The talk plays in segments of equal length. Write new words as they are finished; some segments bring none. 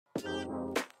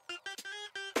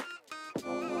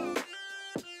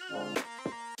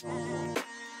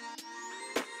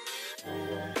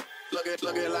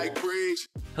Look it like preach.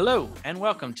 Hello, and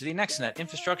welcome to the Anexinet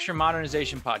Infrastructure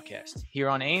Modernization Podcast. Here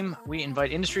on AIM, we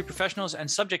invite industry professionals and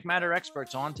subject matter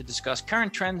experts on to discuss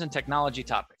current trends and technology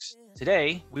topics.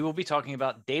 Today, we will be talking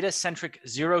about data-centric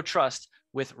zero trust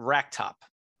with Racktop.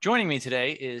 Joining me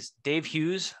today is Dave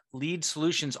Hughes, lead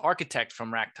solutions architect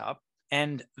from Racktop,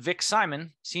 and Vic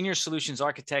Simon, senior solutions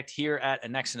architect here at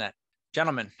Anexinet.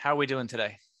 Gentlemen, how are we doing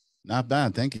today? Not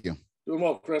bad, thank you. Doing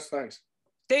well, Chris, thanks.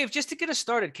 Dave, just to get us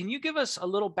started, can you give us a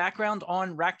little background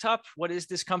on Racktop? What is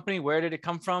this company? Where did it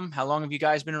come from? How long have you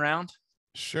guys been around?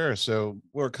 Sure. So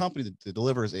we're a company that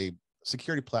delivers a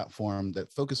security platform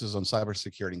that focuses on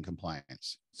cybersecurity and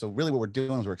compliance. So really what we're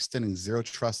doing is we're extending zero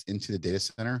trust into the data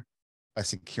center by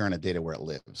securing the data where it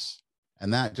lives.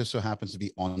 And that just so happens to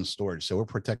be on storage. So we're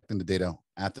protecting the data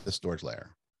at the storage layer.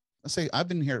 Let's say I've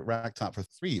been here at Racktop for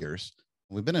 3 years.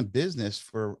 We've been in business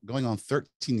for going on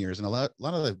 13 years, and a lot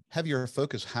of the heavier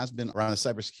focus has been around the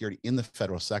cybersecurity in the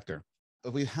federal sector.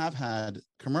 But we have had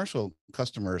commercial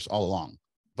customers all along.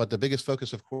 But the biggest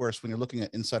focus, of course, when you're looking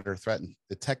at insider threat and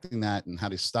detecting that and how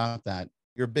to stop that,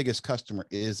 your biggest customer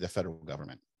is the federal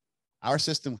government. Our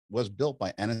system was built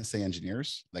by NSA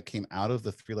engineers that came out of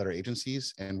the three-letter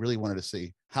agencies and really wanted to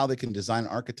see how they can design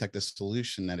and architect a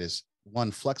solution that is,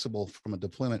 one, flexible from a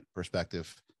deployment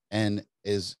perspective, and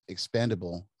is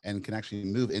expandable and can actually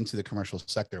move into the commercial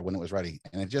sector when it was ready.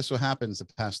 And it just so happens the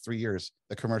past 3 years,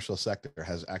 the commercial sector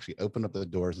has actually opened up the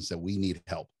doors and said, we need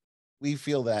help. We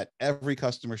feel that every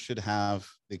customer should have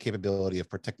the capability of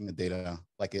protecting the data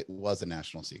like it was a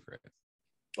national secret.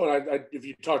 Well, if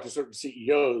you talk to certain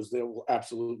CEOs, they will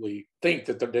absolutely think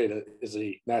that their data is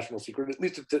a national secret, at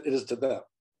least it is to them.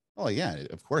 Oh yeah,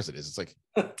 of course it is. It's like,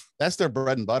 that's their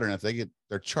bread and butter. And if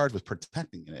they're charged with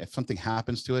protecting it. If something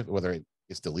happens to it, whether it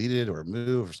gets deleted or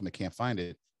moved or somebody can't find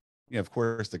it, of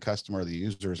course the customer or the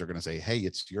users are going to say, hey,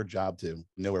 it's your job to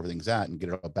know where everything's at and get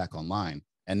it back online.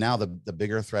 And now the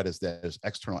bigger threat is that there's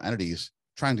external entities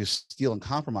trying to steal and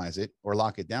compromise it or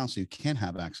lock it down so you can't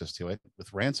have access to it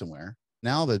with ransomware.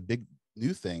 Now the big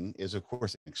new thing is, of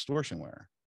course, extortionware.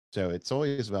 So it's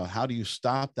always about how do you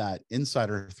stop that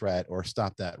insider threat or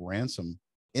stop that ransom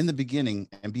in the beginning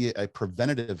and be a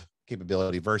preventative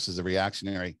capability versus a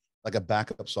reactionary, like a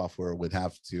backup software would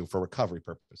have to for recovery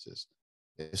purposes.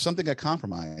 If something got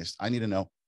compromised, I need to know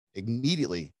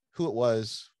immediately who it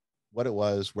was, what it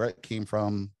was, where it came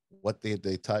from, what they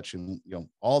touch, and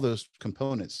all those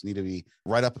components need to be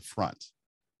right up front.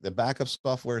 The backup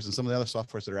softwares and some of the other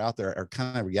softwares that are out there are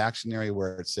kind of reactionary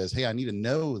where it says, hey, I need to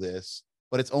know this,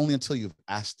 but it's only until you've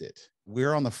asked it.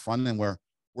 We're on the front end where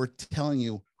we're telling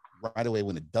you right away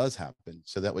when it does happen.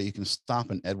 So that way you can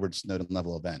stop an Edward Snowden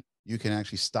level event. You can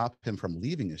actually stop him from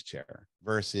leaving his chair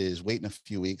versus waiting a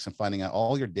few weeks and finding out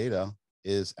all your data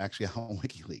is actually on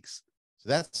WikiLeaks. So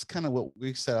that's kind of what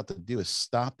we set out to do, is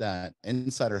stop that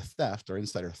insider theft or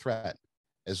insider threat,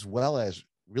 as well as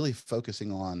really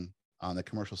focusing on the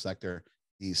commercial sector,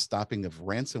 the stopping of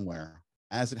ransomware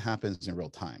as it happens in real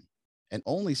time, and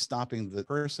only stopping the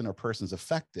person or persons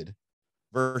affected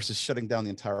versus shutting down the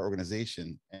entire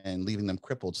organization and leaving them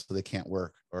crippled so they can't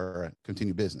work or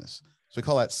continue business. So we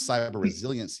call that cyber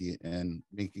resiliency and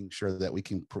making sure that we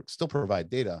can still provide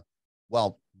data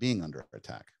while being under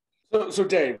attack. So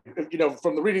Dave,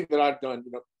 from the reading that I've done,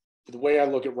 the way I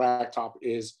look at Racktop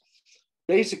is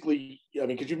basically,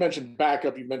 because you mentioned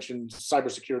backup, you mentioned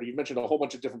cybersecurity, you mentioned a whole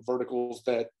bunch of different verticals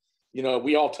that,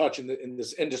 we all touch in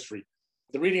this industry.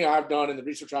 The reading I've done and the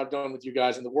research I've done with you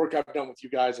guys and the work I've done with you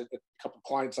guys at a couple of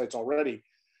client sites already,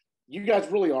 you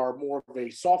guys really are more of a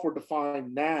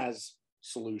software-defined NAS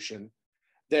solution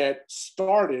that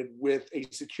started with a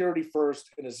security first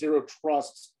and a zero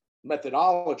trust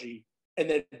methodology and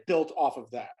then built off of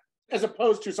that, as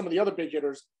opposed to some of the other big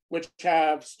hitters, which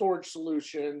have storage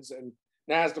solutions and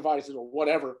NAS devices or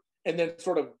whatever, and then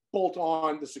sort of bolt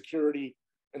on the security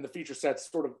and the feature sets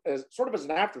sort of as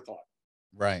an afterthought.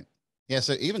 Right. Yeah.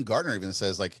 So even Gartner even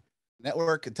says, like,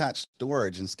 network attached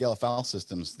storage and scale file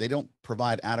systems, they don't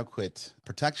provide adequate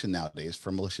protection nowadays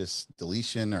for malicious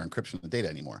deletion or encryption of data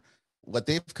anymore. What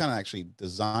they've kind of actually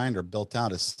designed or built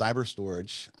out is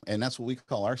Cyberstorage, and that's what we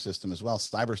call our system as well,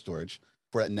 Cyberstorage,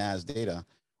 for that NAS data,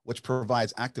 which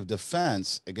provides active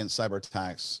defense against cyber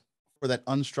attacks for that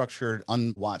unstructured,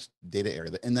 unwatched data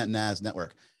area in that NAS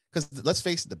network. Because let's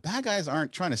face it, the bad guys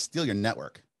aren't trying to steal your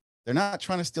network. They're not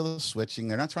trying to steal the switching.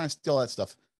 They're not trying to steal that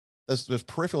stuff. Those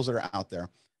peripherals that are out there,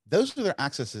 those are their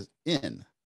accesses in.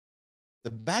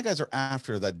 The bad guys are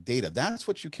after the data. That's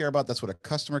what you care about. That's what a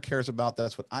customer cares about.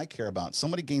 That's what I care about.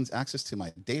 Somebody gains access to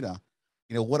my data.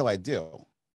 What do?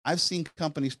 I've seen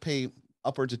companies pay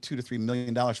upwards of $2 to $3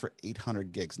 million for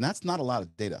 800 gigs. And that's not a lot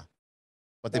of data.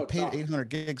 but they Oh, it's paid not. 800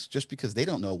 gigs just because they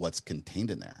don't know what's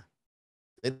contained in there.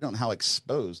 They don't know how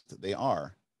exposed they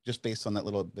are just based on that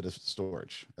little bit of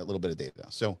storage, that little bit of data.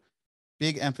 So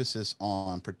big emphasis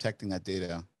on protecting that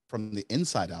data from the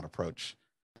inside out approach.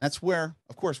 That's where,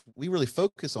 of course, we really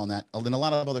focus on that. In a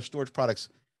lot of other storage products,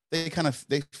 they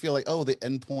feel like, oh, the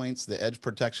endpoints, the edge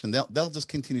protection, they'll just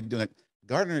continue doing it.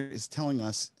 Gartner is telling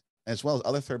us, as well as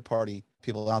other third-party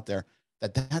people out there,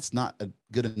 that that's not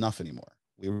good enough anymore.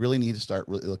 We really need to start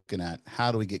really looking at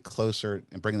how do we get closer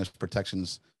and bringing those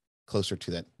protections closer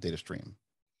to that data stream.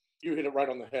 You hit it right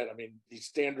on the head. I mean, the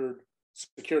standard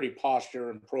security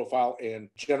posture and profile and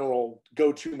general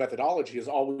go-to methodology has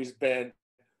always been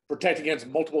protect against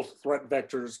multiple threat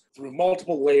vectors through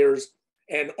multiple layers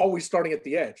and always starting at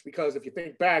the edge. Because if you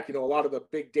think back, a lot of the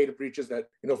big data breaches that,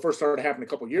 first started happening a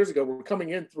couple of years ago were coming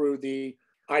in through the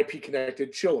IP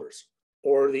connected chillers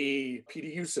or the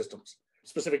PDU systems,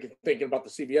 specifically thinking about the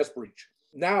CVS breach.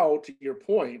 Now, to your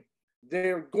point,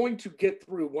 they're going to get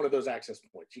through one of those access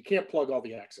points. You can't plug all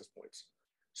the access points.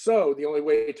 So the only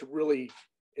way to really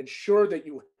ensure that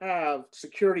you have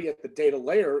security at the data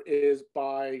layer is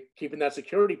by keeping that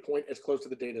security point as close to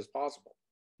the data as possible.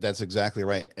 That's exactly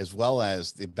right. As well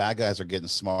as the bad guys are getting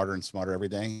smarter and smarter every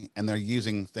day. And they're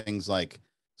using things like,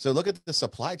 so look at the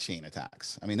supply chain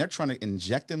attacks. I mean, they're trying to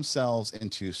inject themselves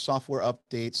into software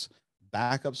updates,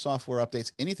 backup software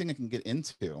updates, anything they can get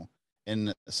into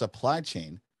in supply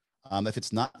chain if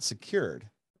it's not secured,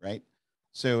 right?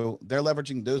 So they're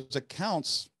leveraging those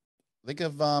accounts. Think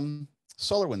of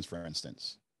SolarWinds, for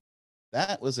instance.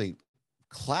 That was a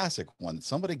classic one.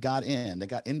 Somebody got in, they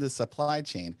got into the supply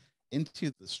chain,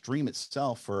 into the stream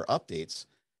itself for updates.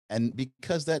 And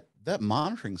because that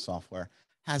monitoring software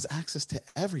has access to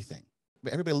everything,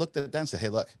 everybody looked at that and said, hey,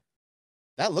 look,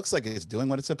 that looks like it's doing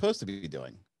what it's supposed to be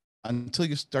doing. Until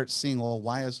you start seeing, well,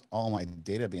 why is all my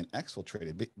data being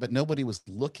exfiltrated? But nobody was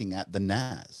looking at the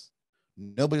NAS.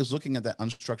 Nobody was looking at that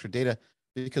unstructured data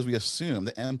because we assume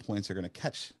the endpoints are going to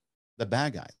catch the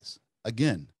bad guys.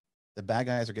 Again, the bad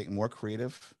guys are getting more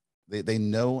creative. They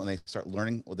know, and they start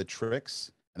learning the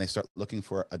tricks, and they start looking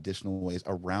for additional ways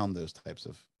around those types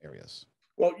of areas.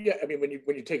 Well, yeah, I mean, when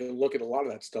you take a look at a lot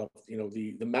of that stuff,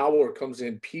 the malware comes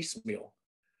in piecemeal.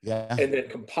 Yeah. And then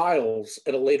compiles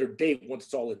at a later date once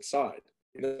it's all inside.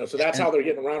 So that's how they're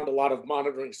getting around a lot of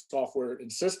monitoring software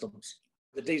and systems.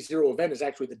 The day zero event is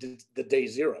actually the day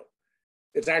zero.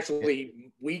 It's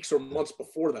actually weeks or months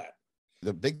before that.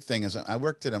 The big thing is I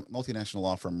worked at a multinational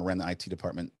law firm around the IT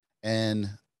department, and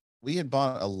we had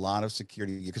bought a lot of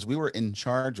security because we were in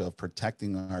charge of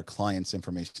protecting our clients'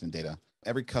 information and data.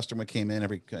 Every customer came in,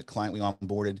 every client we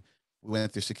onboarded, we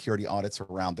went through security audits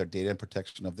around their data and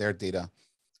protection of their data.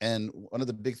 And one of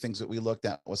the big things that we looked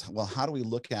at was, well, how do we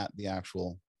look at the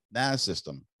actual NAS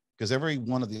system? Because every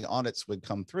one of the audits would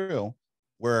come through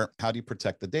where, how do you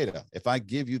protect the data? If I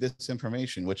give you this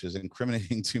information, which is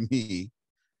incriminating to me,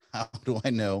 how do I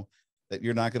know that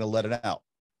you're not going to let it out?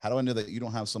 How do I know that you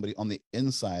don't have somebody on the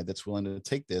inside that's willing to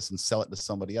take this and sell it to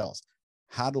somebody else?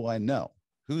 How do I know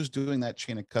who's doing that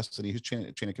chain of custody, who's chain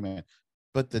of command?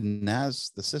 But the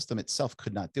NAS, the system itself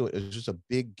could not do it. It was just a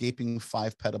big gaping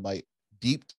 5 petabyte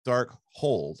deep, dark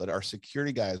hole that our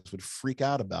security guys would freak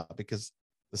out about because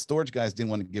the storage guys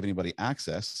didn't want to give anybody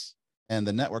access. And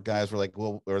the network guys were like,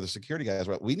 well, or the security guys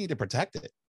were like, we need to protect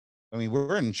it. I mean,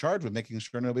 we're in charge of making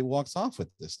sure nobody walks off with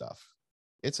this stuff.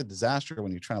 It's a disaster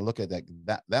when you're trying to look at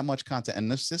that much content.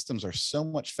 And the systems are so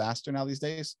much faster now these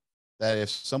days that if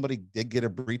somebody did get a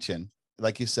breach in,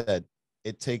 like you said,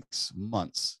 it takes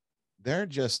months. They're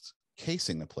just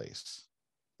casing the place.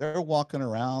 They're walking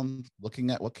around looking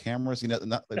at what cameras,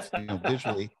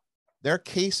 visually, they're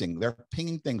casing, they're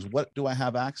pinging things. What do I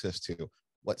have access to?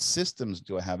 What systems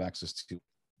do I have access to?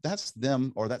 That's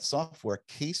them, or that software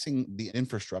casing the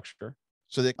infrastructure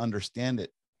so they understand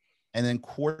it and then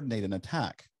coordinate an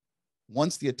attack.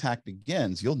 Once the attack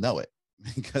begins, you'll know it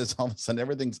because all of a sudden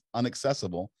everything's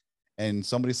inaccessible. And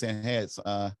somebody's saying, hey, it's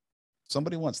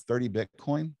somebody wants 30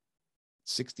 Bitcoin.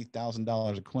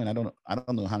 $60,000 a coin. I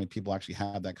don't know how many people actually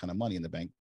have that kind of money in the bank.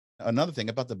 Another thing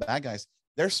about the bad guys,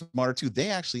 they're smarter too. They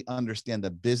actually understand the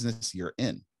business you're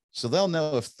in. So they'll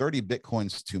know if 30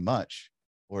 Bitcoin's too much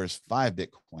or is 5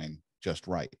 Bitcoin just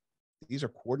right. These are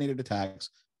coordinated attacks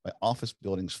by office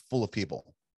buildings full of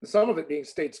people. Some of it being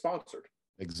state sponsored.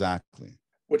 Exactly.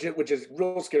 Which is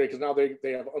real scary because now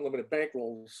they have unlimited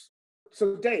bankrolls.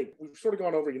 So Dave, we've sort of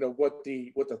gone over, what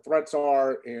the threats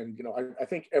are. And, I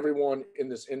think everyone in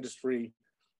this industry,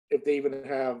 if they even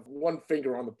have one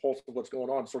finger on the pulse of what's going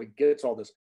on, sort of gets all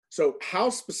this. So how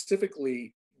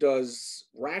specifically does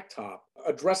Racktop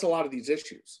address a lot of these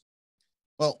issues?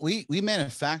 Well, we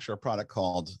manufacture a product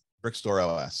called Brickstore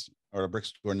OS, or a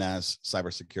Brickstore NAS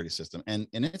cybersecurity system. And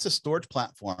it's a storage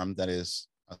platform that is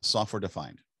software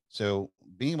defined. So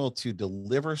being able to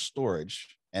deliver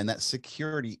storage and that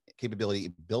security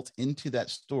capability built into that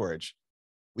storage,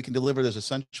 we can deliver those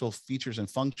essential features and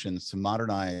functions to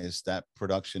modernize that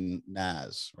production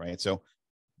NAS, right? So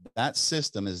that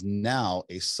system is now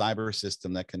a cyber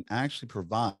system that can actually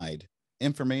provide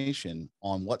information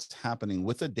on what's happening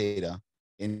with the data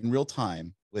in real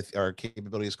time with our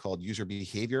capabilities called user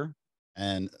behavior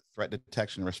and threat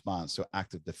detection and response. So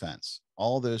active defense,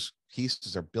 all those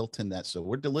pieces are built in that. So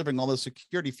we're delivering all those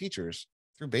security features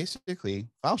through basically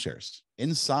file shares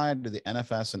inside of the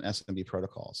NFS and SMB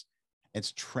protocols.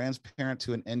 It's transparent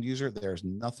to an end user. There's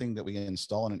nothing that we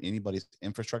install in anybody's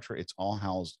infrastructure. It's all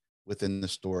housed within the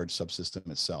storage subsystem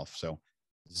itself. So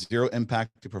zero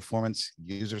impact to performance.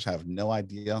 Users have no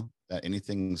idea that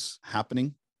anything's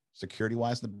happening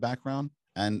security-wise in the background.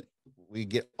 And we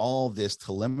get all this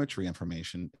telemetry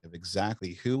information of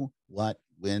exactly who, what,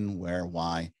 when, where,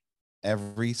 why.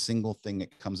 Every single thing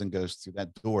that comes and goes through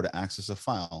that door to access a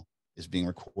file is being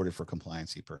recorded for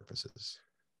compliancy purposes.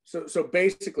 So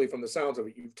basically, from the sounds of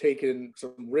it, you've taken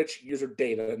some rich user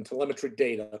data and telemetry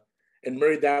data and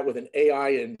married that with an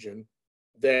AI engine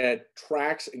that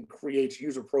tracks and creates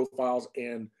user profiles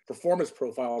and performance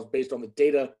profiles based on the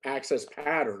data access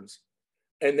patterns,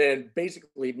 and then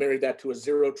basically married that to a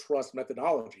zero trust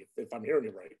methodology, if I'm hearing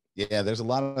you right. Yeah, there's a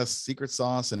lot of secret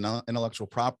sauce and intellectual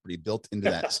property built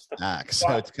into that stack. So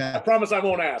Well, it's kind of, I promise I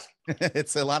won't ask.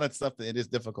 it's a lot of stuff that it is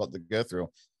difficult to go through.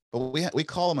 But we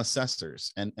call them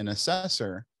assessors, and an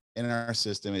assessor in our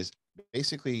system is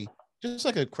basically just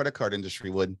like a credit card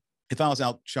industry would. If I was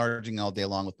out charging all day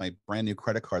long with my brand new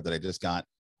credit card that I just got,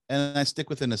 and I stick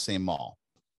within the same mall,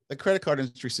 the credit card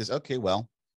industry says, okay, well,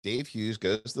 Dave Hughes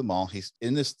goes to the mall. He's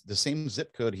in the same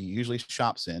zip code he usually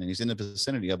shops in, and he's in the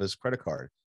vicinity of his credit card.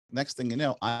 Next thing you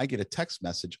know, I get a text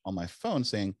message on my phone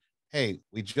saying, hey,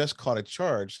 we just caught a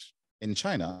charge in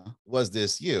China. Was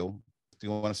this you? Do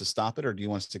you want us to stop it, or do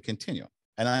you want us to continue?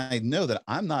 And I know that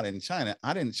I'm not in China.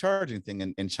 I didn't charge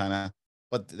anything in China,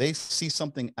 but they see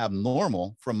something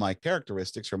abnormal from my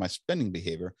characteristics or my spending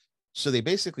behavior. So they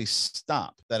basically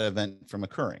stop that event from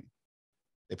occurring.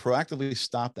 They proactively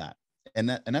stop that. And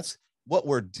that's what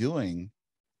we're doing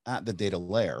at the data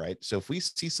layer, right? So if we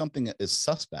see something that is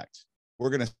suspect,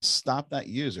 we're going to stop that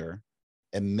user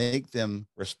and make them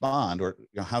respond, or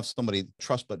have somebody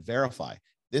trust but verify.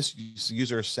 This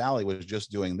user, Sally, was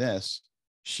just doing this.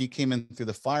 She came in through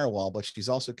the firewall, but she's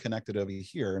also connected over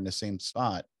here in the same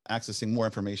spot, accessing more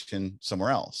information somewhere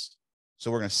else.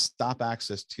 So we're going to stop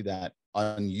access to that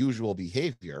unusual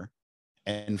behavior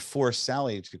and force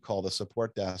Sally to call the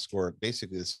support desk, or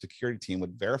basically the security team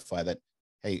would verify that,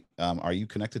 hey, are you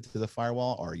connected to the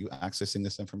firewall? Or are you accessing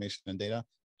this information and data?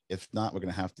 If not, we're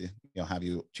going to have to have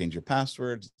you change your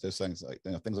passwords, those things like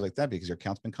that, because your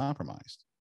account's been compromised.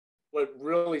 What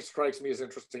really strikes me as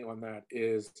interesting on that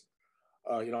is,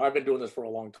 I've been doing this for a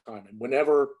long time, and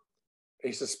whenever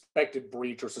a suspected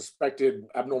breach or suspected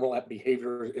abnormal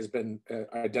behavior has been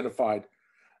identified,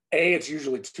 it's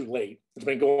usually too late. It's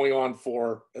been going on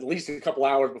for at least a couple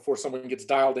hours before someone gets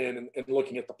dialed in and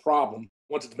looking at the problem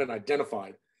once it's been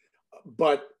identified.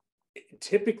 But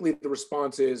typically the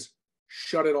response is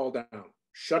shut it all down,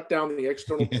 shut down the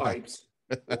external pipes,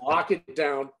 lock it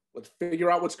down, let's figure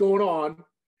out what's going on.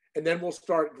 And then we'll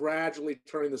start gradually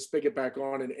turning the spigot back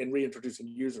on and reintroducing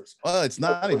users. Well, it's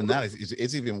not even that.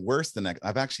 It's even worse than that.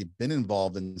 I've actually been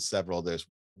involved in several of those.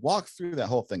 Walk through that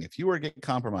whole thing. If you were to get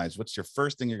compromised, what's your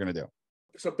first thing you're going to do?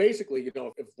 So basically,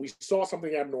 if we saw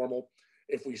something abnormal,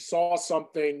 if we saw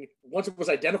something, once it was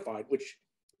identified, which,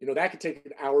 that could take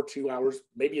an hour, 2 hours,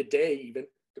 maybe a day even,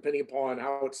 depending upon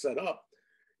how it's set up.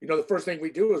 The first thing we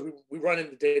do is we run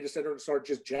into the data center and start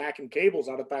just jacking cables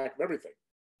out of the back of everything.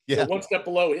 Yeah. So one step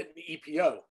below hitting the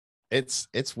EPO.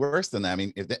 It's worse than that. I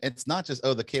mean, it's not just,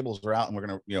 the cables are out and we're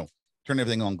going to, turn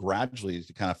everything on gradually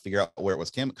to kind of figure out where it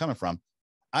was coming from.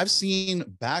 I've seen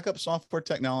backup software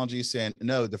technology saying,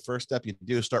 no, the first step you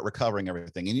do is start recovering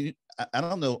everything. And I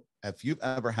don't know if you've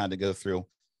ever had to go through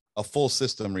a full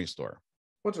system restore.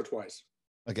 Once or twice.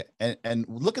 Okay. And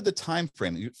look at the time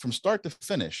frame from start to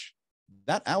finish.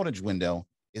 That outage window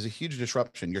is a huge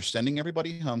disruption. You're sending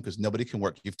everybody home because nobody can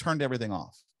work. You've turned everything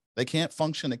off. They can't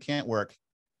function. It can't work.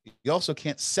 You also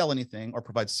can't sell anything or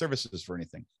provide services for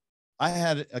anything. I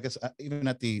had, I guess, even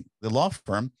at the law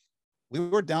firm, we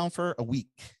were down for a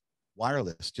week.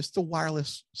 Wireless, just the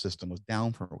wireless system was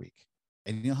down for a week.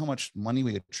 And you know how much money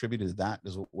we attributed to that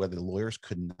is whether the lawyers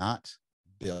could not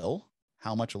bill,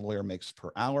 how much a lawyer makes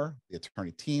per hour, the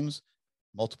attorney teams.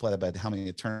 multiply that by how many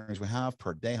attorneys we have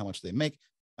per day, how much they make.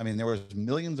 I mean, there was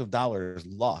millions of dollars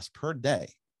lost per day,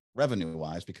 revenue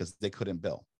wise, because they couldn't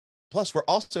bill. Plus, we're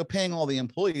also paying all the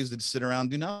employees to sit around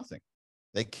and do nothing.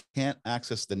 They can't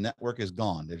access, the network is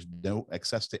gone. There's no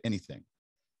access to anything.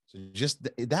 So just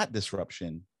that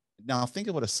disruption. Now think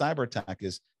of what a cyber attack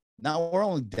is. Now we're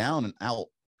only down and out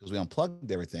because we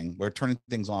unplugged everything. We're turning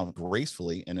things on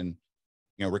gracefully and then,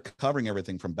 recovering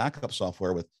everything from backup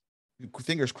software with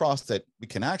fingers crossed that we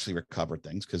can actually recover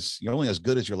things, because you're only as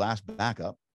good as your last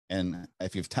backup. And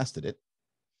if you've tested it,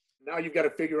 now you've got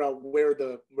to figure out where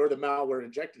the malware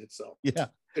injected itself. Yeah,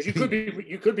 because you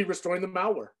could be restoring the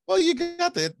malware. Well, you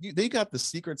got the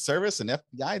Secret Service and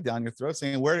FBI down your throat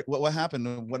saying what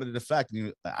happened, what did it affect?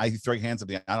 And I throw your hands up.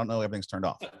 I don't know. Everything's turned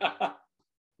off.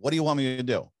 What do you want me to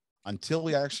do? Until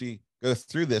we actually go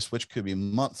through this, which could be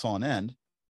months on end,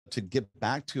 to get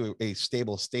back to a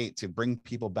stable state, to bring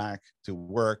people back to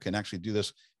work and actually do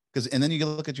this. And then you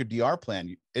look at your DR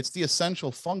plan. It's the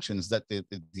essential functions that the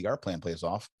DR plan plays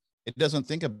off. It doesn't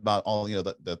think about all,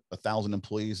 the 1,000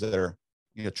 employees that are,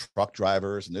 truck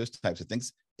drivers and those types of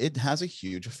things. It has a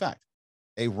huge effect.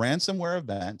 A ransomware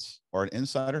event or an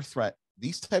insider threat,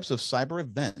 these types of cyber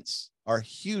events are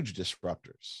huge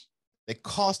disruptors. They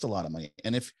cost a lot of money.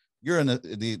 And if you're in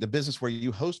the business where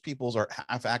you host people's or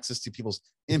have access to people's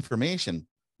information,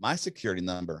 my security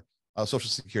number, social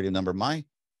security number, my,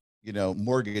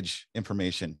 mortgage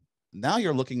information, now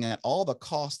you're looking at all the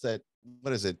costs that,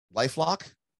 what is it, LifeLock?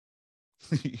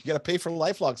 You got to pay for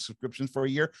LifeLock subscriptions for a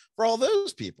year for all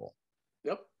those people.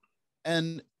 Yep.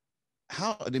 And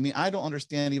I don't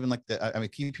understand even I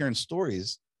keep hearing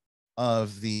stories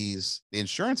of the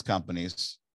insurance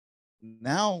companies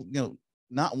now,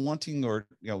 not wanting or,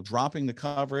 dropping the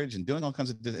coverage and doing all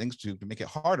kinds of things to make it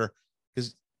harder.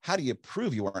 Because how do you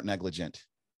prove you aren't negligent?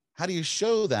 How do you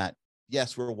show that,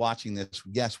 yes, we're watching this.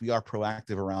 Yes, we are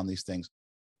proactive around these things.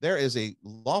 There is a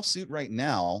lawsuit right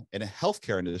now in a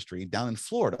healthcare industry down in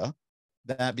Florida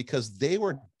that because they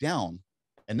were down,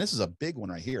 and this is a big one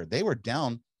right here, they were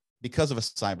down because of a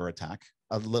cyber attack,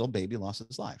 a little baby lost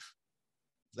his life.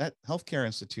 That healthcare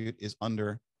institute is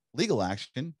under legal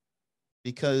action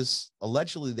because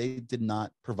allegedly they did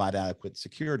not provide adequate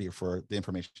security for the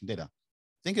information data.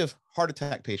 Think of heart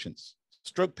attack patients,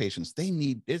 stroke patients.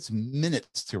 It's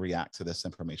minutes to react to this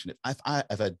information.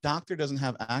 If a doctor doesn't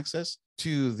have access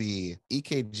to the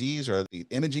EKGs or the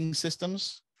imaging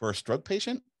systems for a stroke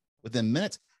patient, within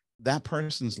minutes, that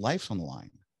person's life's on the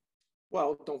line.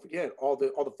 Well, don't forget all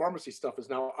the pharmacy stuff is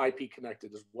now IP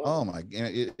connected as well. Oh my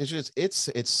God.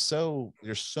 It's so,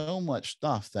 there's so much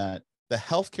stuff that the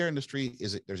healthcare industry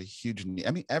there's a huge need.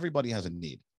 I mean, everybody has a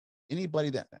need. Anybody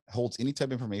that holds any type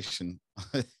of information,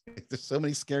 there's so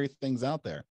many scary things out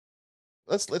there.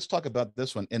 Let's talk about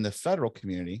this one. In the federal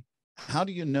community, how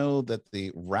do you know that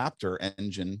the Raptor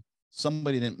engine,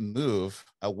 somebody didn't move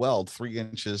a weld 3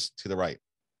 inches to the right?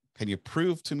 Can you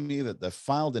prove to me that the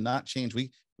file did not change?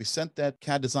 We sent that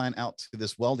CAD design out to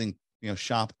this welding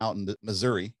shop out in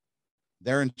Missouri.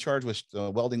 They're in charge with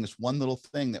welding this one little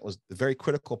thing that was the very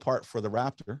critical part for the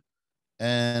Raptor.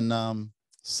 And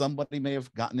somebody may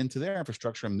have gotten into their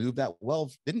infrastructure and moved that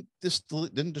weld, didn't destroy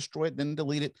it, didn't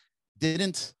delete it,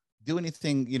 didn't do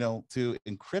anything, to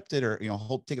encrypt it or,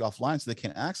 take it offline so they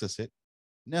can't access it.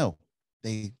 No,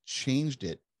 they changed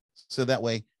it. So that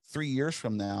way, 3 years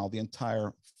from now, the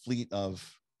entire fleet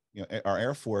of, our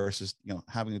Air Force is,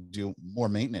 having to do more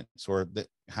maintenance, or that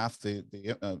half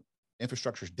the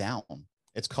infrastructure is down.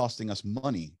 It's costing us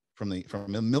money from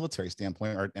a military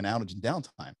standpoint, or an outage and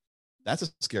downtime. That's a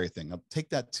scary thing. Now take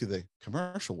that to the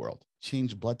commercial world.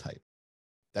 Change blood type.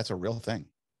 That's a real thing.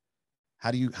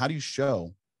 How do you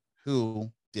show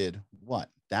who did what?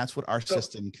 That's what our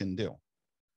system can do.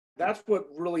 That's what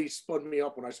really spun me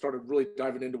up when I started really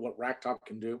diving into what Racktop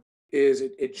can do. Is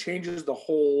it changes the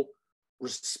whole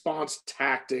response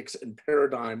tactics and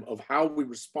paradigm of how we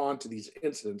respond to these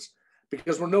incidents,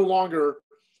 because we're no longer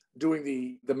doing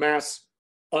the mass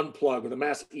unplug or the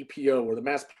mass EPO or the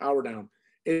mass power down.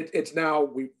 It's now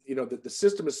the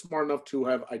system is smart enough to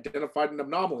have identified an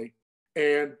anomaly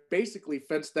and basically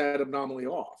fence that anomaly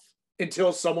off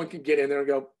until someone can get in there and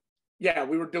go, yeah,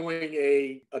 we were doing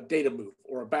a data move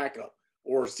or a backup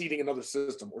or seeding another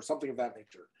system or something of that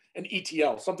nature, an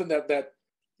ETL, something that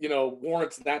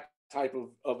warrants that type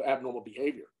of abnormal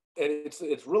behavior. And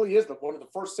it really is one of the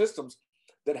first systems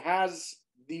that has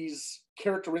these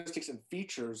characteristics and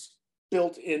features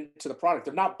built into the product.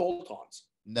 They're not bolt-ons.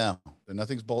 No,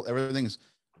 nothing's everything's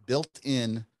built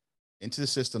into the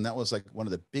system. That was like one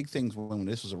of the big things when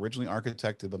this was originally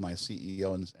architected by my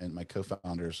CEO and my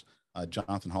co-founders,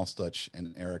 Jonathan Halstuch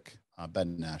and Eric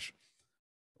Bednash.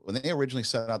 when they originally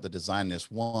set out to design this,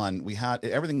 one, we had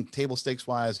everything table stakes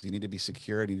wise. You need to be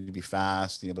secure, you need to be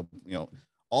fast.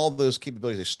 All those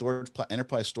capabilities a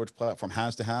enterprise storage platform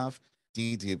has to have.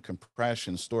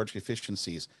 Compression, storage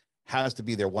efficiencies has to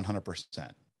be there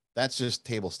 100%. That's just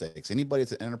table stakes. Anybody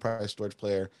that's an enterprise storage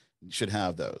player should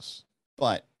have those.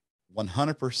 But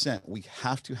 100%, we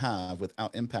have to have,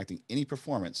 without impacting any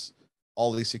performance,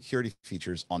 all these security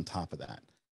features on top of that.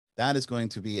 That is going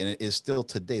to be, and it is still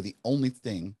today, the only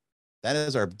thing that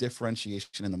is our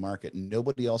differentiation in the market.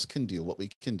 Nobody else can do what we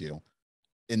can do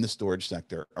in the storage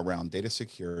sector around data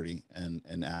security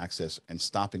and access and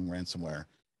stopping ransomware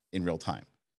in real time.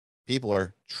 People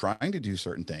are trying to do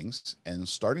certain things and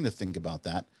starting to think about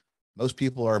that. Most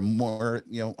people are more,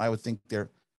 I would think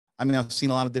I've seen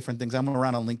a lot of different things. I'm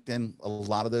around on LinkedIn. A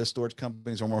lot of those storage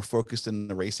companies are more focused in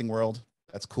the racing world.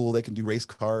 That's cool. They can do race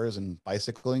cars and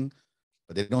bicycling,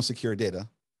 but they don't secure data.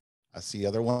 I see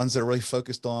other ones that are really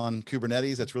focused on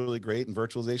Kubernetes. That's really great. And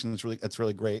virtualization, that's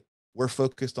really great. We're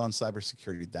focused on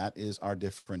cybersecurity. That is our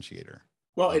differentiator.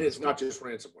 Well, it is not just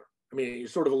ransomware. I mean, you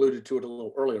sort of alluded to it a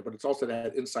little earlier, but it's also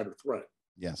that insider threat.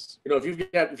 Yes.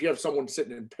 If you have someone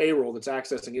sitting in payroll that's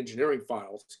accessing engineering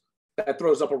files, that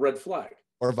throws up a red flag.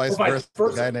 Or vice versa.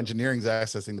 The guy in engineering is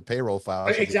accessing the payroll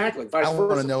files. Exactly. I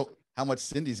want to know how much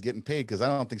Cindy's getting paid because I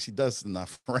don't think she does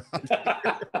enough around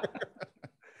here.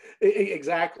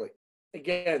 Exactly.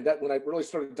 Again, that when I really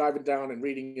started diving down and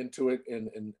reading into it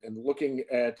and looking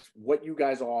at what you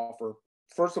guys offer,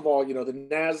 first of all, the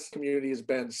NAS community has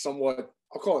been somewhat,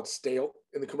 I'll call it stale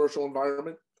in the commercial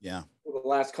environment. Yeah. For the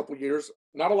last couple of years,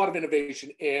 not a lot of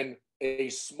innovation and a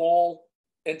small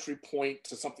entry point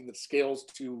to something that scales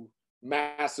to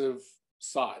massive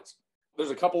size.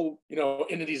 There's a couple,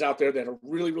 entities out there that are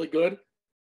really, really good,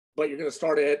 but you're going to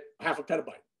start at half a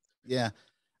petabyte. Yeah.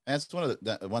 That's one of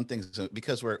the one thing,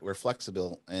 because we're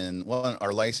flexible and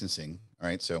our licensing, all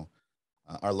right. So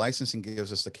our licensing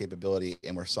gives us the capability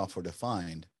and we're software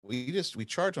defined. We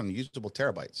charge on usable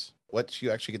terabytes, what you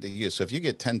actually get to use. So if you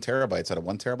get 10 terabytes out of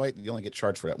 1 terabyte, you only get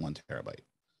charged for that 1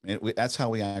 terabyte. That's how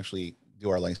we actually do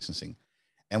our licensing.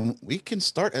 And we can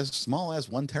start as small as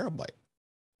 1 terabyte.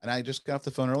 And I just got off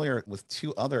the phone earlier with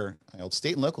 2 other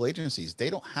state and local agencies. They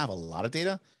don't have a lot of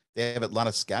data. They have a lot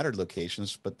of scattered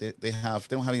locations, but they don't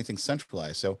have anything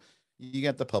centralized. So you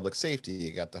got the public safety,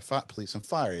 you got the police and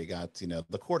fire, you got,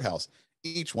 the courthouse.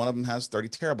 Each one of them has 30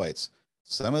 terabytes.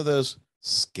 Some of those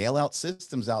scale out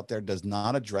systems out there does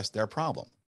not address their problem.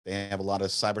 They have a lot of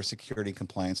cybersecurity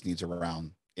compliance needs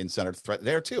around insider threat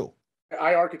there too.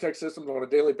 I architect systems on a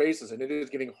daily basis, and it is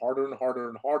getting harder and harder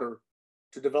and harder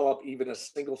to develop even a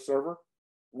single server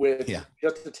with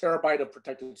just a terabyte of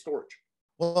protected storage.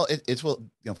 Well,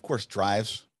 of course,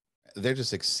 drives, they're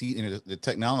just exceeding, the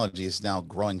technology is now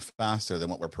growing faster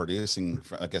than what we're producing,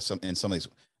 I guess, in some of these.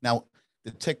 Now, the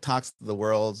TikToks of the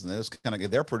world, and those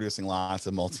they're producing lots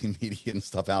of multimedia and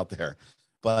stuff out there.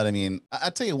 But I mean, I'll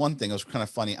tell you one thing, it was kind of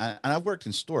funny. I've worked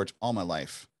in storage all my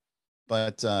life,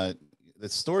 but the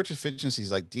storage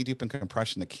efficiencies like dedupe and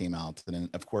compression that came out, and then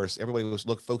of course, everybody was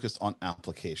focused on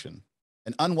application.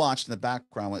 And unwatched in the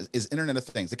background is Internet of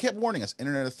Things. They kept warning us,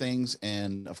 Internet of Things,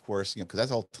 and of course, because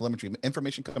that's all telemetry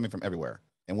information coming from everywhere.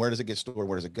 And where does it get stored?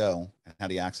 Where does it go? And how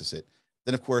do you access it?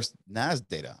 Then, of course, NAS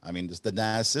data. I mean, just the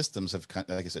NAS systems have,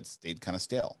 like I said, stayed kind of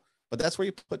stale. But that's where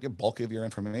you put your bulk of your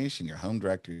information, your home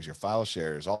directories, your file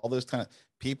shares, all those kind of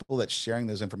people that's sharing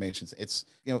those informations. It's,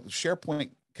 SharePoint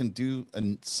can do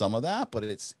some of that, but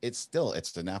it's still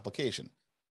an application.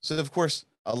 So, of course,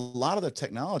 a lot of the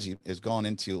technology has gone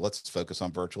into, let's focus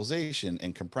on virtualization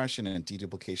and compression and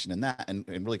deduplication and that, and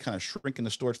really kind of shrinking the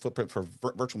storage footprint for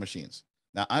virtual machines.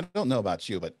 Now, I don't know about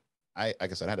you, but like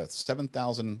I said, I had a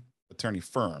 7,000 attorney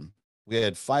firm. We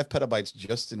had 5 petabytes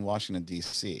just in Washington,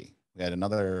 D.C. We had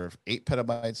another 8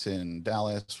 petabytes in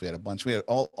Dallas. We had a bunch. We had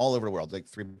all over the world, like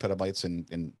 3 petabytes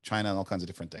in China and all kinds of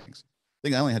different things. I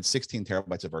think I only had 16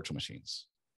 terabytes of virtual machines.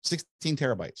 16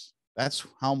 terabytes. That's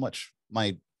how much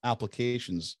my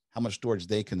applications, how much storage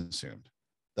they consumed.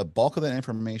 The bulk of that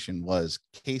information was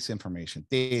case information,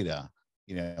 data,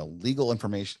 legal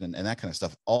information and that kind of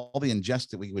stuff. All the ingest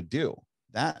that we would do,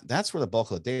 that's where the bulk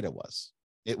of the data was.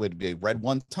 It would be read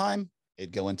one time,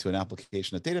 it'd go into an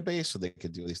application, a database, so they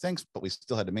could do these things, but we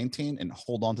still had to maintain and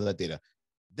hold on to that data.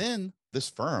 Then this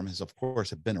firm has, of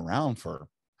course, been around for,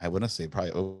 I wouldn't say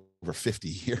probably over 50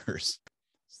 years.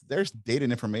 So there's data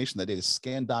and information that they just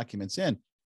scan documents in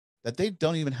that they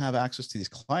don't even have access to these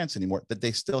clients anymore, that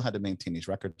they still had to maintain these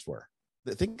records for.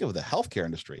 Think of the healthcare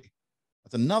industry.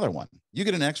 That's another one. You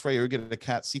get an X-ray or you get a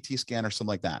CT scan or something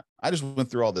like that. I just went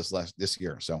through all this this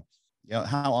year. So,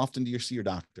 how often do you see your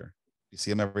doctor? Do you see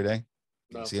him every day?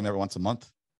 Do you see him every once a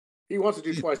month? He wants to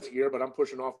do twice a year, but I'm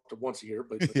pushing off to once a year.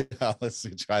 But yeah, let's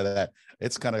see, try that.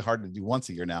 It's kind of hard to do once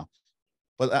a year now.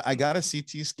 But I got a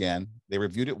CT scan. They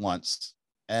reviewed it once.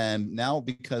 And now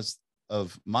because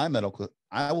of my medical,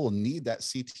 I will need that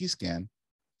CT scan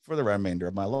for the remainder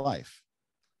of my life.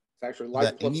 It's actually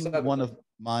life plus any 7. One of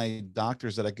my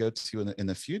doctors that I go to in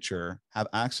the future have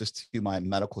access to my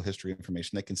medical history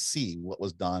information. They can see what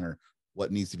was done or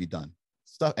what needs to be done.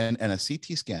 Stuff and a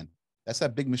CT scan. That's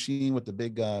that big machine with the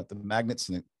big the magnets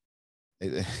in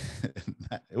it.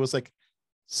 It was like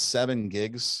 7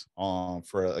 gigs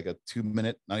for like a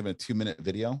 2-minute, not even a 2-minute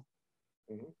video.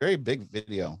 Mm-hmm. Very big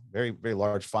video, very, very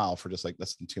large file for just like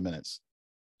less than 2 minutes.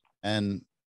 And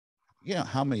you know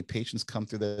how many patients come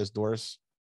through those doors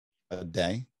a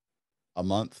day, a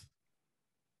month,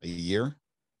 a year?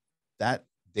 That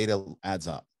data adds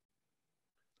up.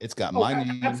 It's got my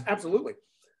name. Absolutely.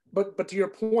 But to your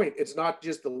point, it's not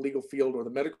just the legal field or the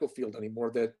medical field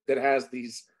anymore that has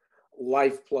these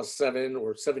life plus 7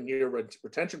 or 7-year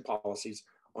retention policies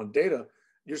on data.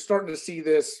 You're starting to see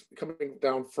this coming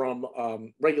down from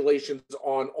regulations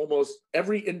on almost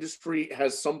every industry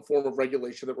has some form of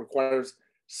regulation that requires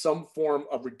some form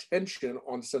of retention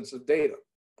on sensitive data.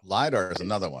 LiDAR is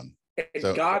another one.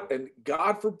 And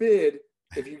God forbid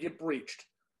if you get breached,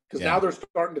 because now they're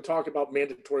starting to talk about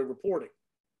mandatory reporting.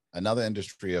 Another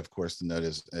industry, of course, to note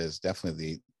is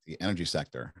definitely the energy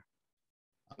sector.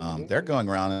 They're going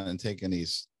around and taking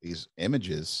these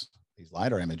images, these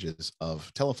LiDAR images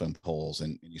of telephone poles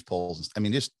and these poles. I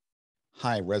mean, just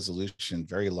high resolution,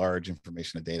 very large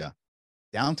information of data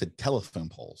down to telephone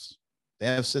poles. They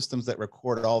have systems that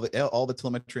record all the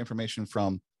telemetry information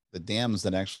from the dams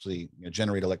that actually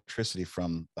generate electricity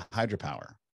from the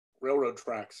hydropower. Railroad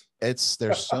tracks.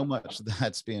 There's so much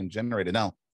that's being generated.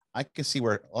 Now, I can see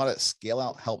where a lot of scale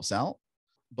out helps out,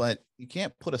 but you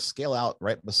can't put a scale out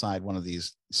right beside one of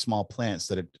these small plants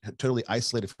that are totally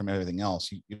isolated from everything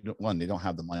else. They don't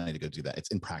have the money to go do that.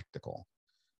 It's impractical.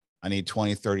 I need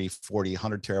 20, 30, 40,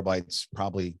 100 terabytes,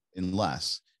 probably in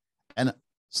less. And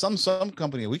some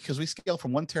company, because we scale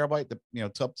from 1 terabyte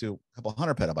to up to a couple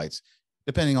hundred petabytes,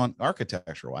 depending on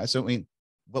architecture wise. So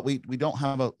but we don't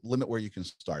have a limit where you can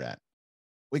start at.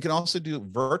 We can also do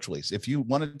virtually. So if you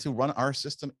wanted to run our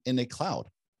system in a cloud,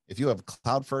 if you have a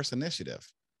cloud first initiative,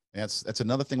 that's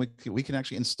another thing we can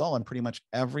actually install on pretty much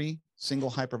every single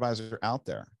hypervisor out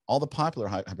there, all the popular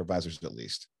hypervisors at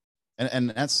least.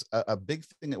 And that's a big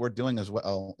thing that we're doing as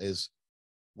well is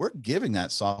we're giving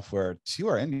that software to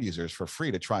our end users for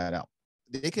free to try it out.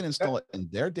 They can install it in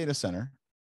their data center,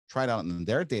 try it out in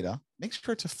their data, make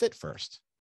sure to fit first.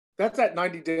 That's that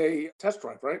 90-day test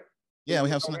drive, right? Yeah,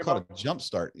 we have something called a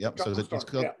Jumpstart. Yep. So it's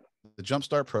called the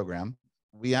Jumpstart program.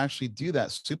 We actually do that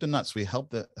soup to nuts. We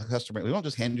help the customer. We don't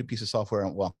just hand you a piece of software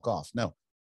and walk off. No,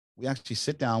 we actually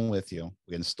sit down with you.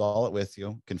 We install it with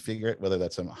you, configure it, whether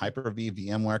that's a Hyper-V,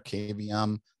 VMware,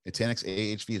 KVM, Nutanix,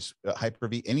 AHV,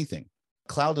 Hyper-V, anything.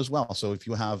 Cloud as well. So if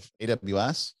you have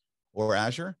AWS or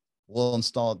Azure, we'll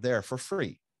install it there for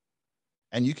free.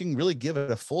 And you can really give it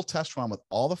a full test run with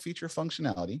all the feature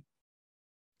functionality.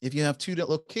 If you have 2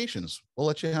 locations, we'll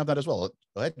let you have that as well.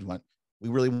 Go ahead. We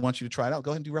really want you to try it out.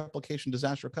 Go ahead and do replication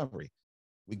disaster recovery.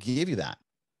 We give you that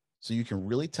so you can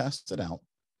really test it out.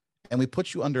 And we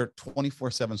put you under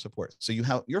 24/7 support. So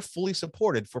you're fully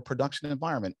supported for production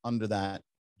environment under that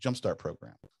Jumpstart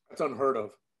program. That's unheard of.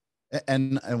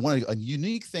 And a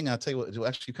unique thing, I'll tell you what is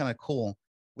actually kind of cool.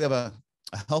 We have a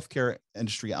healthcare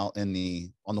industry out on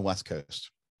the West Coast,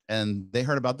 and they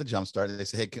heard about the Jumpstart. They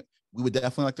said, hey, we would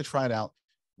definitely like to try it out.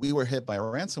 We were hit by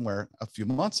ransomware a few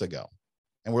months ago,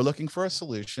 and we're looking for a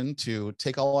solution to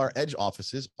take all our edge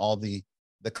offices, all the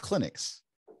clinics,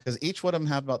 because each one of them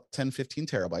have about 10, 15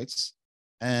 terabytes.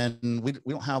 And we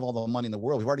don't have all the money in the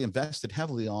world. We've already invested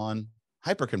heavily on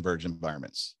hyperconverged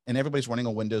environments, and everybody's running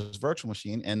a Windows virtual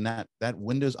machine. And that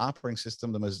Windows operating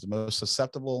system, the most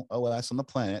susceptible OS on the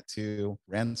planet to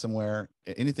ransomware,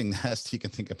 anything nasty you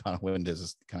can think about on Windows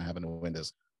is kind of happening to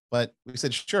Windows. But we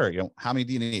said, sure, how many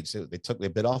do you need? So they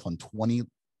bid off on 20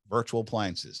 virtual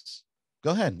appliances.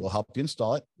 Go ahead, we'll help you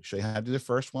install it. We'll show you how to do the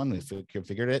first one. We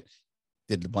configured it,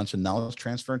 did a bunch of knowledge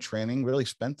transfer and training, really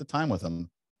spent the time with them.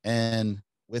 And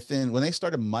when they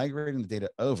started migrating the data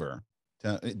over,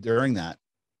 during that,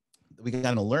 we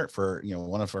got an alert for,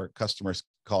 one of our customers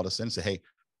called us in and said, hey,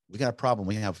 we got a problem.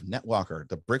 We have NetWalker.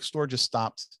 The brick store just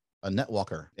stopped a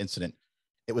NetWalker incident.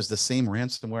 It was the same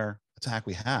ransomware attack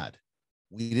we had.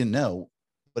 We didn't know,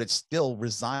 but it still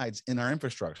resides in our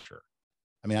infrastructure.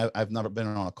 I mean, I've never been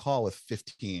on a call with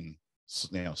 15,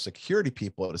 security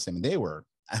people at the same. They were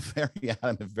very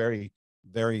adamant, very,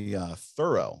 very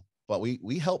thorough. But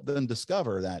we helped them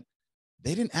discover that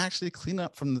they didn't actually clean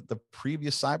up from the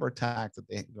previous cyber attack that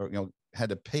they had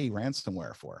to pay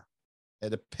ransomware for. They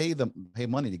had to pay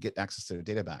money to get access to their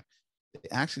data back. They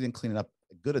actually didn't clean it up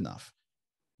good enough.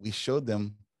 We showed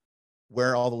them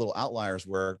where all the little outliers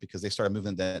were because they started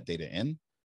moving that data in,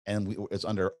 and it's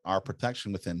under our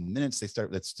protection. Within minutes, as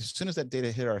soon as that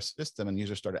data hit our system and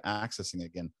users started accessing it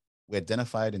again, we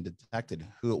identified and detected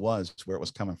who it was, where it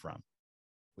was coming from.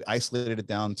 We isolated it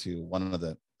down to one of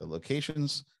the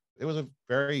locations. It was a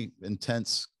very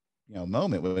intense,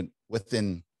 moment.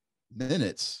 Within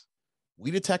minutes,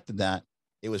 we detected that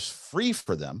it was free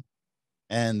for them,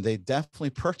 and they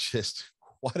definitely purchased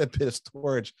quite a bit of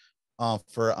storage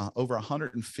for over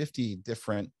 150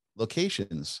 different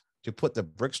locations to put the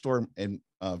Brickstore and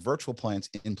virtual plants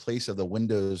in place of the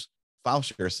Windows file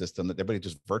share system that everybody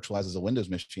just virtualizes a Windows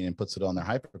machine and puts it on their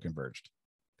hyperconverged,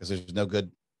 because there's no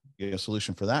good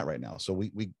solution for that right now. So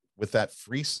we with that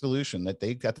free solution that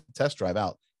they got the test drive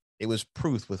out, it was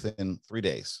proof within 3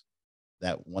 days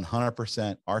that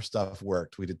 100% our stuff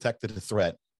worked. We detected a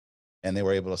threat, and they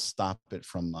were able to stop it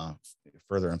from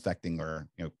further infecting or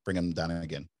bring them down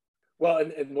again. Well,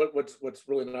 and what's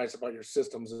really nice about your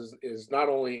systems is not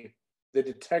only the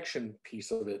detection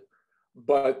piece of it,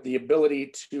 but the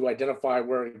ability to identify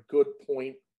where a good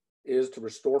point is to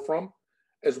restore from,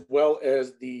 as well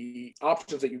as the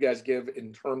options that you guys give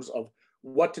in terms of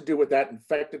what to do with that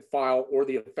infected file or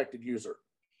the affected user.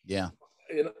 Yeah.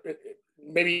 And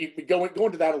maybe go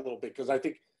into that a little bit, because I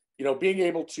think, being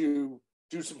able to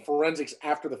do some forensics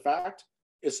after the fact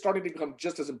is starting to become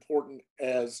just as important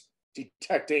as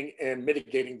detecting and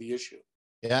mitigating the issue.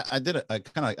 Yeah, I did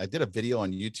a video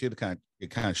on YouTube. It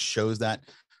kind of shows that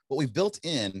what we built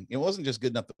in, it wasn't just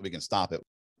good enough that we can stop it.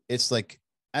 It's like,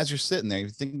 as you're sitting there, you're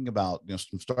thinking about,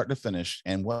 from start to finish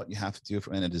and what you have to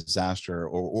do in a disaster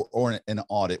or an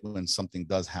audit when something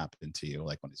does happen to you,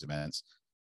 like one of these events.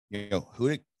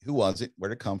 Who was it, where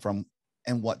did it come from,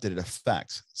 and what did it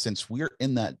affect? Since we're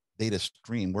in that data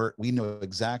stream, we know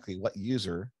exactly what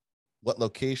user, what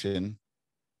location,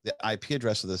 the IP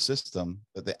address of the system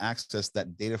that they access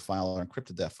that data file or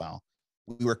encrypted that file.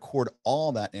 We record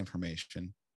all that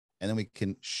information, and then we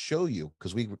can show you,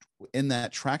 because we in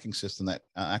that tracking system, that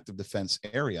active defense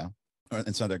area, or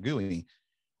inside their GUI,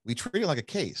 we treat it like a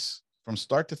case from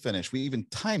start to finish. We even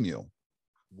time you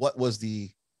what was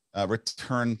the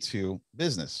return to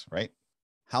business, right?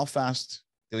 How fast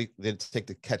did it take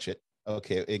to catch it?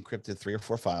 Okay, it encrypted 3 or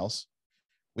 4 files.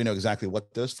 We know exactly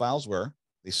what those files were.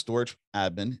 The storage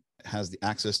admin has the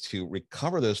access to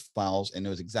recover those files and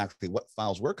knows exactly what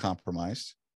files were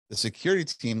compromised. The security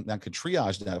team now could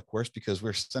triage that, of course, because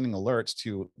we're sending alerts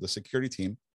to the security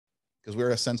team, because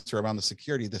we're a sensor around the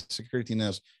security. The security team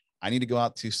knows, I need to go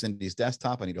out to Cindy's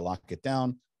desktop. I need to lock it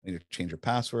down. I need to change her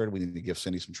password. We need to give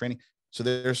Cindy some training. So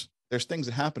there's things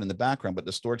that happen in the background, but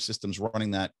the storage system's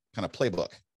running that kind of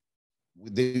playbook.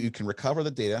 You can recover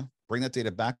the data, bring that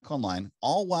data back online,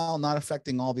 all while not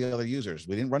affecting all the other users.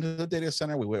 We didn't run to the data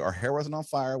center. Our hair wasn't on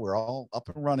fire. We're all up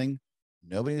and running.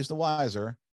 Nobody's the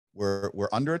wiser. We're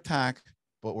under attack,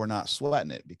 but we're not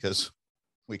sweating it, because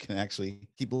we can actually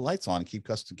keep the lights on, keep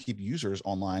users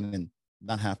online, and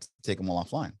not have to take them all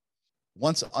offline.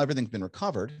 Once everything's been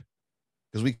recovered,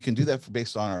 because we can do that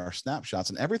based on our snapshots,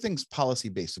 and everything's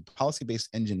policy-based, a policy-based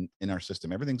engine in our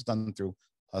system. Everything's done through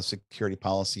security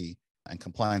policy and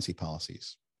compliancy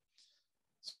policies.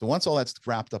 So once all that's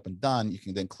wrapped up and done, you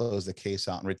can then close the case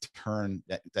out and return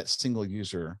that single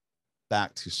user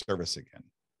back to service again.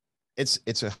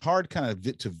 It's a hard kind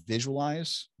of to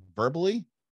visualize verbally,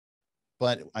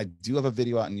 but I do have a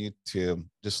video out on YouTube.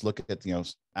 Just look at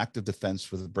active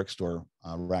defense with the Brickstore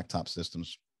Racktop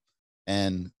systems,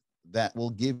 and that will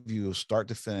give you start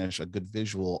to finish a good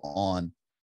visual on,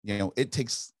 it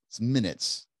takes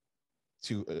minutes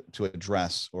to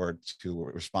address or to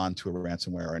respond to a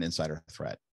ransomware or an insider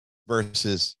threat,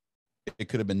 versus it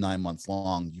could have been 9 months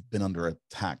long. You've been under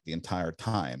attack the entire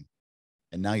time,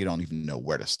 and now you don't even know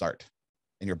where to start.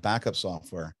 And your backup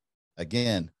software,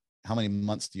 again, how many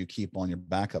months do you keep on your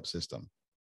backup system?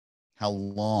 How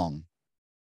long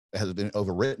has it been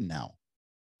overwritten now?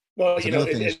 Well,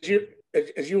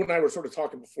 as you and I were sort of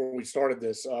talking before we started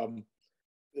this,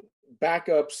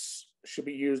 backups should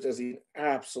be used as the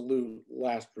absolute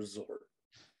last resort.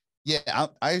 Yeah,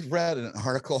 I read an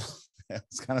article.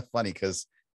 It's kind of funny, because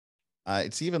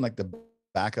it's even like the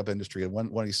backup industry. And one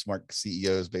of these smart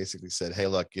CEOs basically said, hey,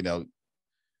 look,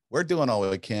 we're doing all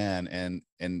we can,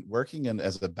 and working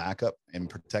as a backup and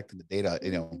protecting the data,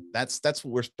 that's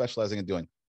what we're specializing in doing.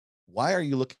 Why are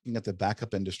you looking at the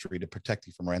backup industry to protect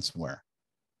you from ransomware?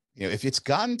 If it's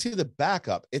gotten to the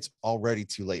backup, it's already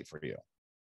too late for you.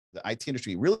 the IT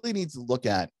industry really needs to look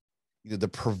at the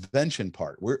prevention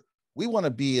part. We want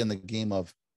to be in the game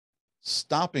of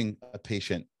stopping a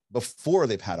patient before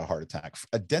they've had a heart attack,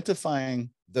 identifying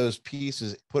those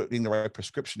pieces, putting the right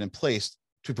prescription in place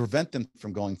to prevent them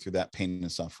from going through that pain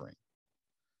and suffering.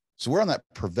 So we're on that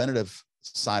preventative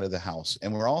side of the house,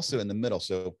 and we're also in the middle.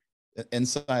 So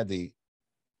inside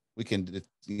we can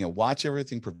watch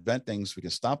everything, prevent things, we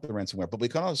can stop the ransomware, but we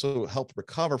can also help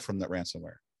recover from that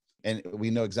ransomware. And we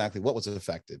know exactly what was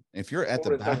affected. If you're at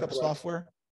the backup software,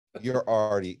 you're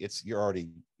already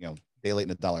day late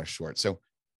and a dollar short. So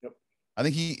yep. I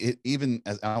think even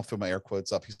as I'll throw my air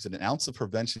quotes up, he said an ounce of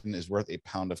prevention is worth a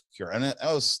pound of cure. And that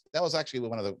was actually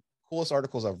one of the coolest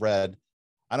articles I've read.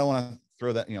 I don't want to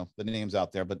throw that, the names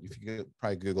out there, but if you could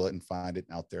probably Google it and find it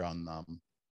out there on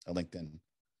LinkedIn.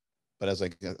 But as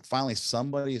finally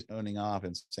somebody is owning up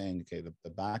and saying, okay, the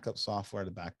backup software,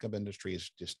 the backup industry is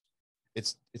just,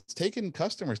 it's taken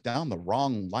customers down the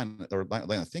wrong line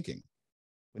of thinking.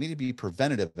 We need to be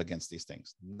preventative against these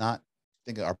things, not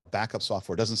think our backup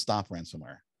software doesn't stop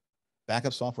ransomware.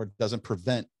 Backup software doesn't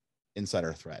prevent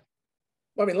insider threat.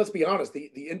 Well, I mean, let's be honest, the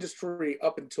industry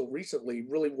up until recently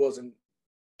really wasn't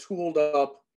tooled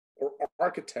up or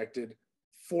architected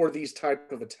for these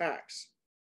type of attacks.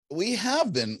 We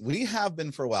have been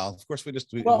for a while. Of course, we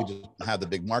just have the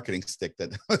big marketing stick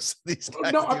that these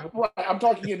guys do. I'm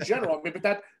talking in general. I mean,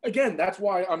 but that's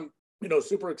why I'm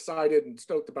super excited and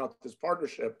stoked about this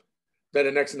partnership that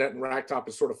Anexinet and Racktop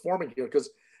is sort of forming here, because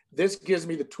this gives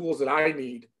me the tools that I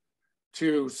need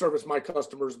to service my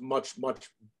customers much, much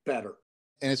better.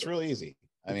 And it's really easy.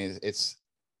 I mean, it's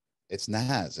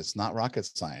NAS. It's not rocket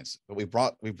science. But we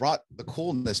brought the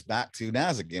coolness back to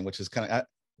NAS again, which is kind of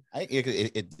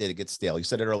it did get stale. You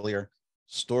said it earlier.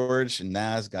 Storage and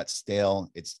NAS got stale.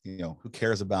 It's who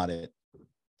cares about it?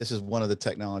 This is one of the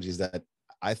technologies that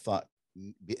I thought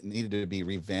needed to be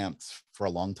revamped for a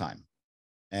long time.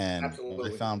 And absolutely.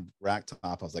 when I found Racktop,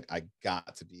 I was like, I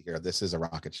got to be here. This is a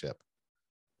rocket ship.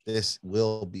 This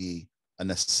will be a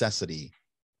necessity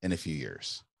in a few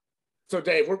years. So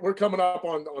Dave, we're coming up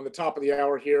on the top of the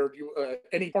hour here.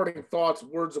 Any parting thoughts,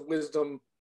 words of wisdom?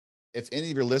 If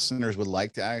any of your listeners would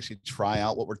like to actually try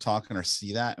out what we're talking or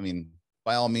see that, I mean,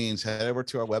 by all means, head over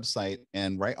to our website,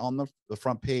 and right on the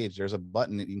front page, there's a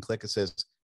button that you can click. It says,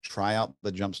 try out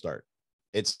the Jumpstart.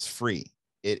 It's free.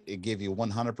 It gives you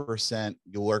 100%.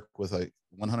 You'll work with a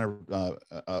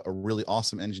really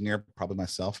awesome engineer, probably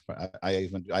myself. I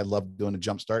love doing the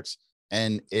Jumpstarts.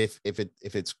 And if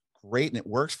it's great and it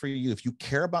works for you, if you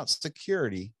care about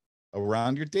security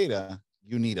around your data,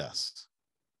 you need us.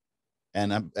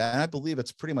 And I believe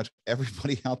it's pretty much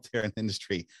everybody out there in the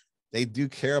industry. They do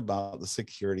care about the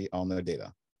security on their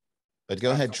data. But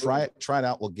go ahead, try it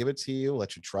out. We'll give it to you,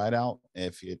 let you try it out.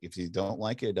 If you don't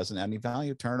like it, it doesn't add any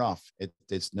value, turn it off.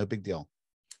 It's no big deal.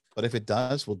 But if it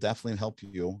does, we'll definitely help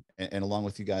you, and along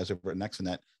with you guys over at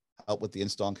Anexinet, help with the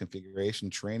install and configuration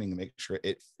training and make sure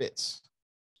it fits.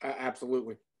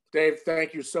 Absolutely. Dave,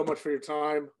 thank you so much for your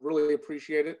time. Really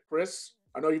appreciate it. Chris,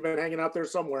 I know you've been hanging out there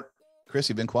somewhere. Chris,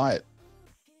 you've been quiet.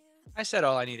 I said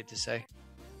all I needed to say.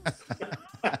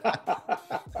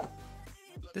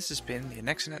 This has been the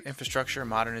Anexinet Infrastructure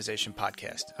Modernization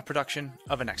Podcast, a production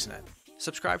of Anexinet.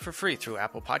 Subscribe for free through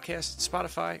Apple Podcasts,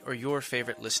 Spotify, or your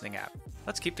favorite listening app.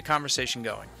 Let's keep the conversation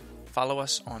going. Follow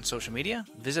us on social media,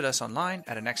 visit us online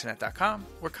at anexinet.com,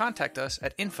 or contact us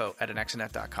at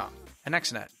info@anexinet.com.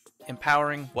 Anexinet,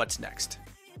 empowering what's next.